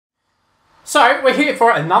So, we're here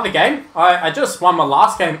for another game. I just won my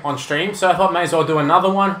last game on stream, so I thought may as well do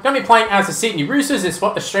another one. Going to be playing as the Sydney Roosters, is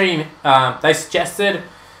what the stream they suggested.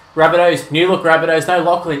 Rabbitohs, new look Rabbitohs, no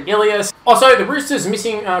Lachlan Ilias. Also, the Roosters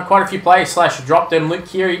missing quite a few players / dropped them. Luke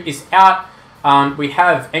Keary is out. We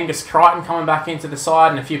have Angus Crichton coming back into the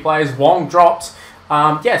side and a few players. Wong dropped.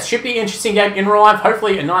 Yeah, it should be an interesting game in real life.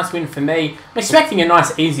 Hopefully a nice win for me. I'm expecting a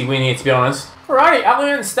nice easy win here, to be honest. Alrighty,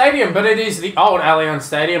 Allianz Stadium, but it is the old Allianz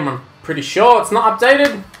Stadium. I'm pretty sure it's not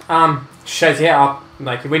updated. Shows you how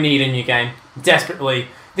we need a new game desperately.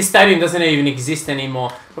 This stadium doesn't even exist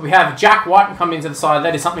anymore. But we have Jack White come into the side.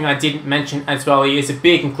 That is something I didn't mention as well. He is a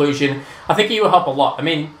big inclusion. I think he will help a lot. I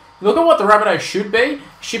mean, look at what the Rabbitohs should be. It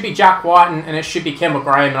should be Jack White and it should be Campbell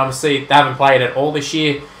Graham. And obviously they haven't played at all this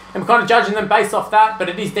year. And we're kind of judging them based off that. But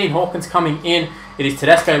it is Dean Hawkins coming in. It is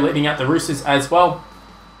Tedesco leading out the Roosters as well.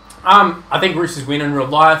 I think Roosters win in real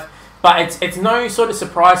life. But it's no sort of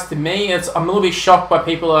surprise to me. I'm a little bit shocked why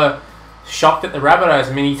people are shocked at the Rabbitohs.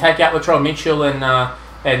 I mean, you take out Latrell Mitchell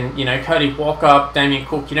and you know, Cody Walker, Damien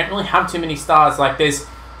Cook. You don't really have too many stars. Like, there's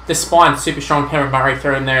the spine super strong, Cameron Murray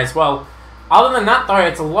thrown in there as well. Other than that, though,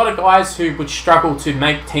 it's a lot of guys who would struggle to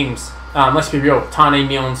make teams. Let's be real. Tane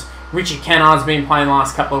Milnes, Richard Kennard's been playing the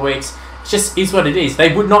last couple of weeks. It just is what it is.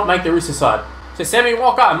 They would not make the Rooster side. So Sammy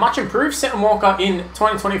Walker, a much improved Sammy Walker in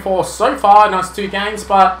 2024 so far. Nice 2 games,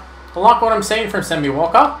 but I like what I'm seeing from Sammy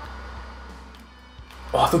Walker.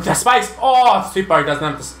 Oh, look at that space. Oh, Super doesn't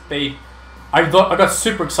have the speed. I got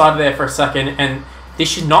super excited there for a second, and this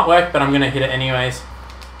should not work, but I'm going to hit it anyways.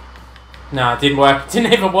 No, it didn't work. It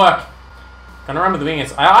didn't even work. Gonna run with the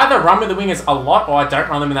wingers. I either run with the wingers a lot, or I don't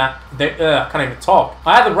run them in that. I can't even talk.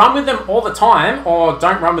 I either run with them all the time, or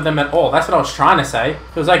don't run with them at all. That's what I was trying to say.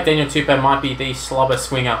 Feels like Daniel Tupou might be the slobber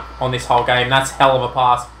swinger on this whole game. That's hell of a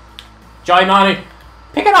pass. Joey Manu,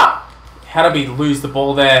 pick it up. How did we lose the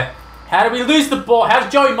ball there? How did we lose the ball? How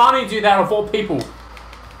did Joey Manu do that of all people?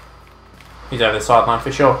 He's over the sideline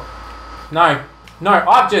for sure. No,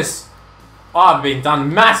 I've been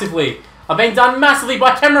done massively. I've been done massively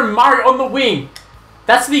by Cameron Murray on the wing.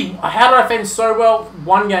 How did I defend so well?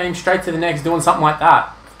 One game straight to the next doing something like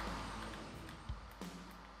that.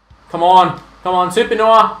 Come on,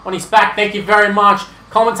 Tupanua on his back. Thank you very much.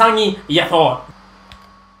 Komatangi, you thought.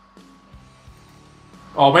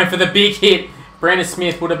 Oh, went for the big hit. Brandon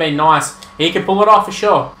Smith would have been nice. He could pull it off for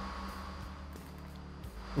sure.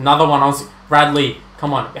 Another one. Bradley,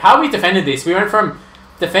 come on. How have we defended this? We went from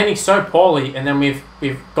defending so poorly, and then we've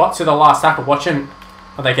got to the last tackle. Watch him.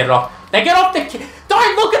 Oh, they get it off. They get off the...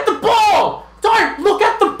 Don't look at the ball! Don't look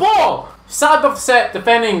at the ball! Started off the set,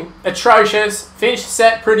 defending atrocious. Finished the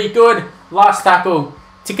set pretty good. Last tackle.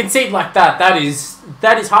 To concede like that, that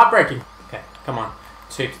is heartbreaking. Okay, come on.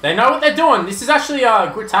 They know what they're doing. This is actually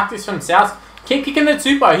good tactics from South. Keep kicking the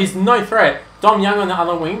Tupou. He's no threat. Dom Young on the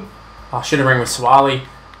other wing. Oh, I should have ring with Suaalii.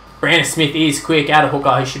 Brandon Smith is quick. Out of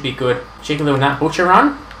hooker. He should be good. Cheeky little Nat Butcher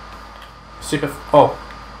run. Super. Oh.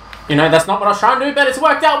 You know, that's not what I was trying to do, but it's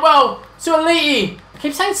worked out well. Suaalii. I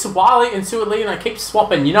keep saying Suaalii and Suaalii, and I keep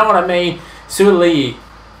swapping. You know what I mean? Suaalii.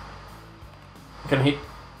 I'm going to hit.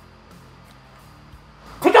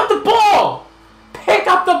 Pick up the ball! Pick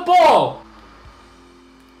up the ball!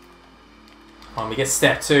 Oh, we get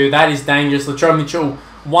step 2. That is dangerous. Latrell Mitchell,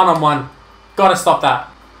 one-on-one. Got to stop that.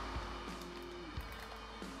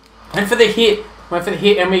 Went for the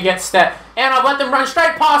hit, and we get step. And I've let them run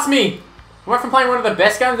straight past me. I went from playing one of the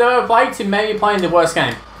best games I've ever played to maybe playing the worst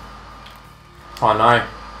game. Oh, no.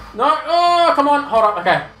 No, oh, come on. Hold up,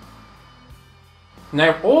 okay.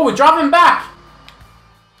 No, oh, we're driving back.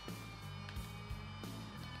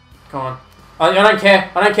 Come on. I don't care.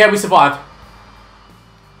 I don't care. We survived.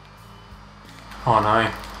 Oh,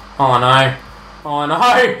 no. Oh, no. Oh,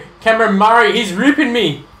 no. Cameron Murray, he's ripping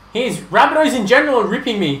me. Rabbitohs in general are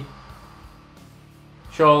ripping me.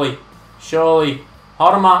 Surely.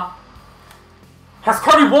 Hold him up. How's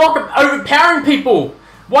Cody Walker overpowering people?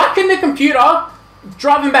 Why can the computer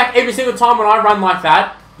drive him back every single time when I run like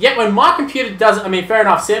that? Yet when my computer does it, I mean, fair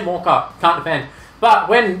enough, Sam Walker can't defend. But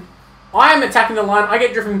when I am attacking the line, I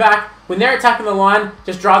get driven back. When they're attacking the line,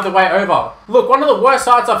 just drive the way over. Look, one of the worst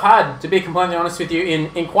sides I've had, to be completely honest with you,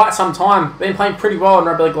 in quite some time. Been playing pretty well in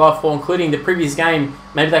Rugby League Live 4, including the previous game,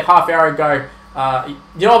 maybe like half hour ago.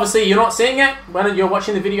 You know, obviously, you're not seeing it when you're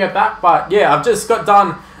watching the video back, but yeah, I've just got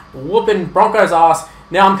done whooping Broncos' ass.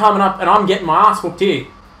 Now I'm coming up and I'm getting my ass whooped here.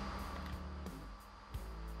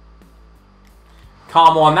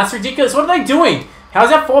 Come on, that's ridiculous. What are they doing? How's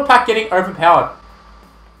that 4-pack getting overpowered?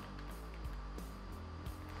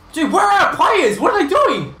 Dude, where are our players? What are they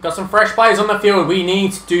doing? Got some fresh players on the field. We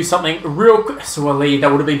need to do something real quick. Suaalii,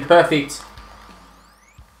 that would have been perfect.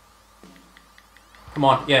 Come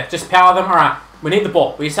on. Yeah, just power them. All right. We need the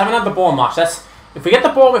ball. We just haven't had the ball much. If we get the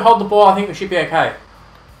ball, we hold the ball, I think we should be okay.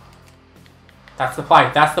 That's the play.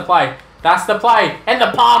 That's the play. That's the play. And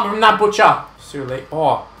the palm from that butcher. Suaalii.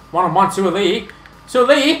 Oh, one-on-one Suaalii.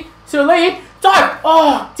 Suaalii. Suaalii. Dive.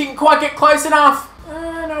 Oh, didn't quite get close enough.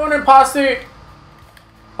 No one in pass through.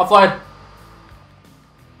 Offload.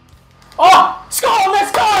 Oh, score.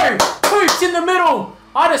 Let's go. Hoops in the middle.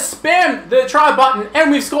 I just spammed the try button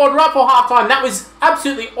and we've scored right for halftime. That was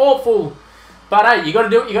absolutely awful. But hey, you got to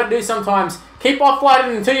do what you got to do sometimes. Keep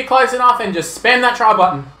offloading until you're close enough and just spam that try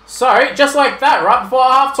button. So, just like that, right before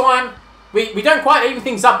halftime, we don't quite even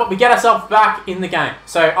things up, but we get ourselves back in the game.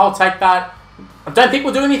 So, I'll take that. I don't think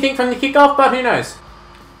we'll do anything from the kickoff, but who knows?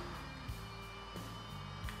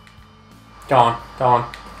 Go on, go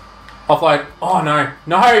on. Offload. Oh, no.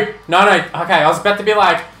 No, no, no. Okay, I was about to be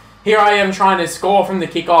like, here I am trying to score from the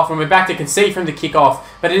kickoff, and we're back to concede from the kickoff.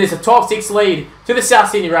 But it is a 12-6 lead to the South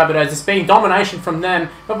Sydney Rabbitohs. It's been domination from them.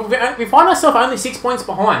 But we find ourselves only 6 points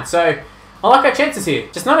behind. So, I like our chances here.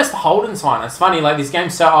 Just notice the Holden sign. It's funny, like, this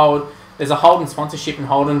game's so old. There's a Holden sponsorship, and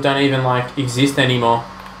Holden don't even, like, exist anymore.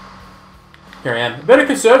 Here I am. Better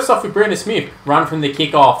conserve stuff with Brandon Smith. Run from the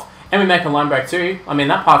kickoff. And we make a line break too. I mean,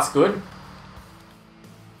 that part's good.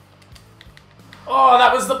 Oh,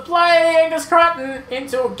 that was the play! Angus Crichton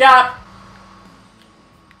into a gap.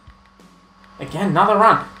 Again, another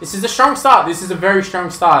run. This is a strong start. This is a very strong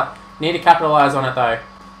start. Need to capitalise on it, though.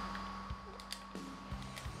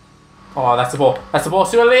 Oh, that's the ball. That's the ball.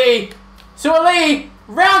 Suaalii! Suaalii!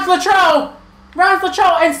 Rounds Latrell! Rounds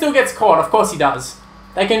Latrell and still gets caught. Of course he does.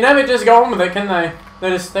 They can never just go on with it, can they? They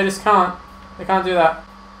just can't. They can't do that.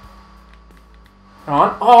 Come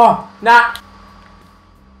on. Oh, nah.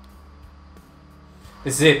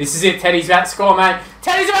 This is it. This is it. Teddy's about to score, mate.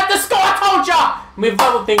 Teddy's about to score. I told ya. And we've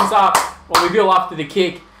leveled things up. Well, we built up to the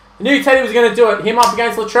kick. I knew Teddy was going to do it. Him up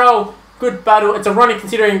against Latrell. Good battle. It's a running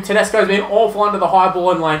considering Tedesco's been awful under the high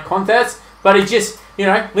ball and like contest. But he just, you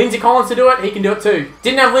know, Lindsay Collins to do it. He can do it too.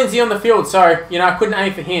 Didn't have Lindsay on the field, so, you know, I couldn't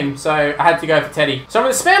aim for him. So I had to go for Teddy. So in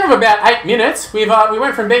the span of about 8 minutes, we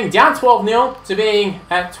went from being down 12-0 to being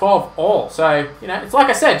at 12-all. So, you know, it's like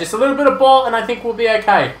I said, just a little bit of ball and I think we'll be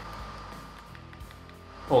okay.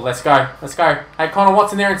 Oh, let's go. Let's go. Hey, Connor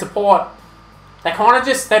Watson there in support. They kind of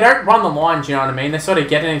just, they don't run the lines, you know what I mean? They sort of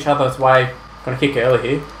get in each other's way. Going to kick early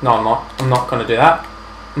here. No, I'm not. I'm not going to do that.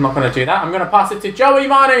 I'm not going to do that. I'm going to pass it to Joey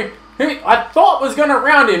Manu, who I thought was going to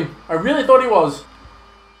round him. I really thought he was.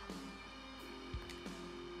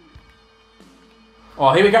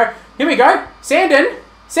 Oh, here we go. Here we go. Sandon.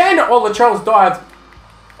 Oh, Latrell's dived.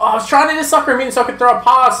 Oh, I was trying to just sucker him in so I could throw a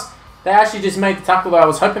pass. They actually just made the tackle though. I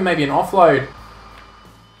was hoping maybe an offload.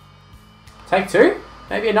 Take two.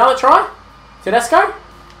 Maybe another try. Tedesco.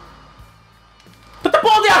 Put the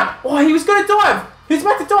ball down. Oh, he was going to dive. Who's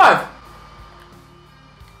about to dive?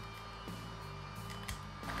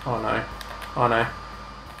 Oh, no. Oh, no.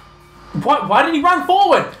 Why did he run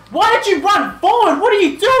forward? Why did you run forward? What are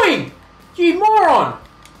you doing? You moron.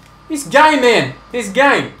 This game, man. This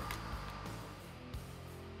game.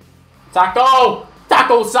 Tackle.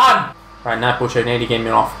 Tackle, son. Right, Nat Butcher need to get him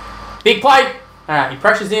off. Big play. All right, he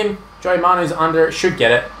pressures him. Joey Manu's under. Should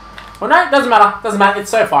get it. Well, no, it doesn't matter. Doesn't matter. It's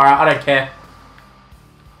so far out. I don't care.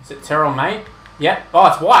 Is it Terrell May? Yep. Oh,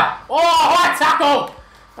 it's White. Oh, White tackle.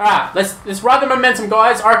 All right, let's ride the momentum,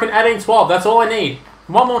 guys. I reckon 18-12. That's all I need.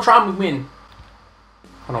 One more try and we win.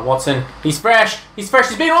 Hold on, Watson. He's fresh. He's fresh.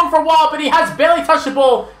 He's been on for a while, but he has barely touched the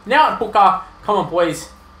ball. Now at Hooker. Come on, boys.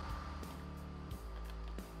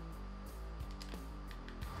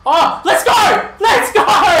 Oh, let's go! Let's go!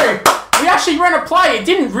 We actually ran a play. It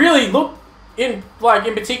didn't really look in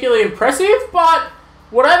particularly impressive, but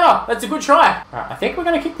whatever. That's a good try. All right, I think we're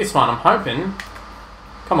going to kick this one. I'm hoping.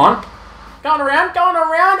 Come on. Going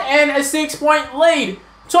around, and a 6-point lead.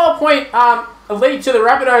 12-point lead to the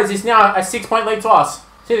Rabbitohs is now a 6-point lead to us.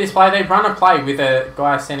 See this play? They run a play with a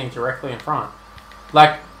guy standing directly in front.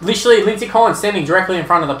 Like, literally, Lindsay Collins standing directly in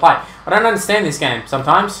front of the play. I don't understand this game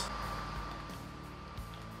sometimes.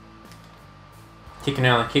 Kicking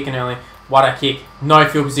early. What a kick. No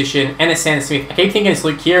field position. And it's Sandon Smith. I keep thinking it's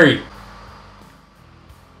Luke Keary.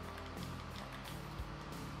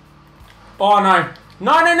 Oh, no.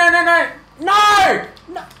 No! Why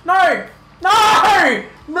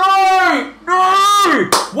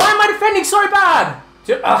am I defending so bad?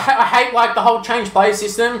 I hate like the whole change play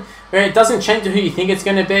system where it doesn't change to who you think it's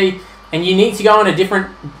going to be, and you need to go on a different.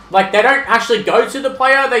 Like they don't actually go to the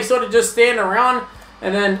player; they sort of just stand around,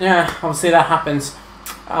 and then obviously that happens.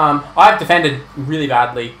 I've defended really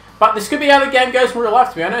badly, but this could be how the game goes in real life.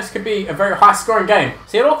 To be honest, it could be a very high-scoring game.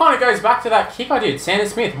 See, it all kind of goes back to that kick I did, Sandon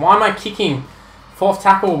Smith. Why am I kicking Fourth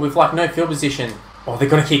tackle with like no field position. Oh, they're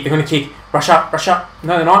going to kick. They're going to kick. Rush up. Rush up.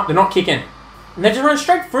 No, they're not. They're not kicking. And they just run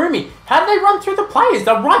straight through me. How did they run through the players?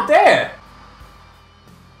 They're right there.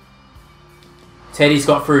 Teddy's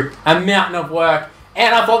got through a mountain of work.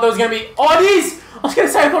 And I thought there was going to be... Oh, it is! I was going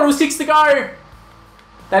to say I thought it was 6 to go.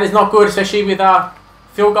 That is not good, especially with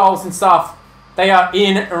field goals and stuff. They are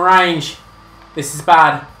in range. This is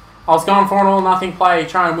bad. I was going for an all-nothing play,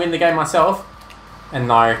 try and win the game myself. And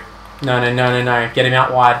no. No, no, no, no, no. Get him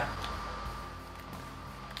out wide.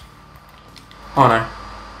 Oh, no.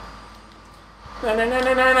 No, no, no,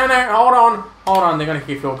 no, no, no, no. Hold on. Hold on. They're going to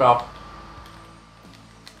kick field goal.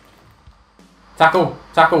 Tackle.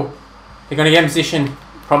 Tackle. They're going to get in position.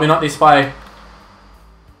 Probably not this play.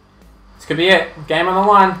 This could be it. Game on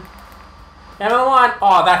the line. Game on the line.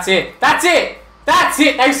 Oh, that's it. That's it. That's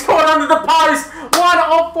it. They scored under the post. One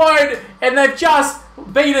offload. And they've just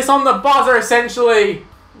beat us on the buzzer, essentially.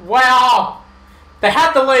 Wow. They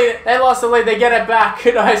had the lead. They lost the lead. They get it back.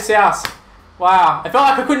 Kudos, South. Wow. I felt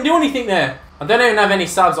like I couldn't do anything there. I don't even have any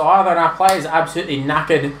subs either, and our players are absolutely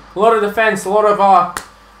knackered. A lot of defence, a lot of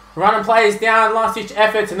running players down, last-ditch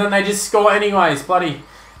efforts, and then they just score anyways. Bloody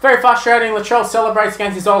very frustrating. Latrell celebrates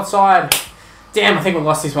against his old side. Damn, I think we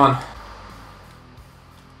lost this one.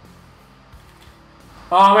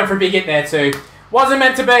 Oh, I went for a big hit there too. Wasn't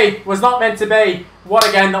meant to be. Was not meant to be. What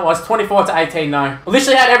a game that was. 24 to 18 though. I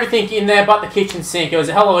literally had everything in there but the kitchen sink. It was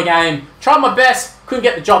a hell of a game. Tried my best. Couldn't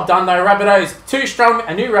get the job done though. Rabbitohs, too strong.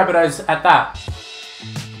 A new Rabbitohs at that.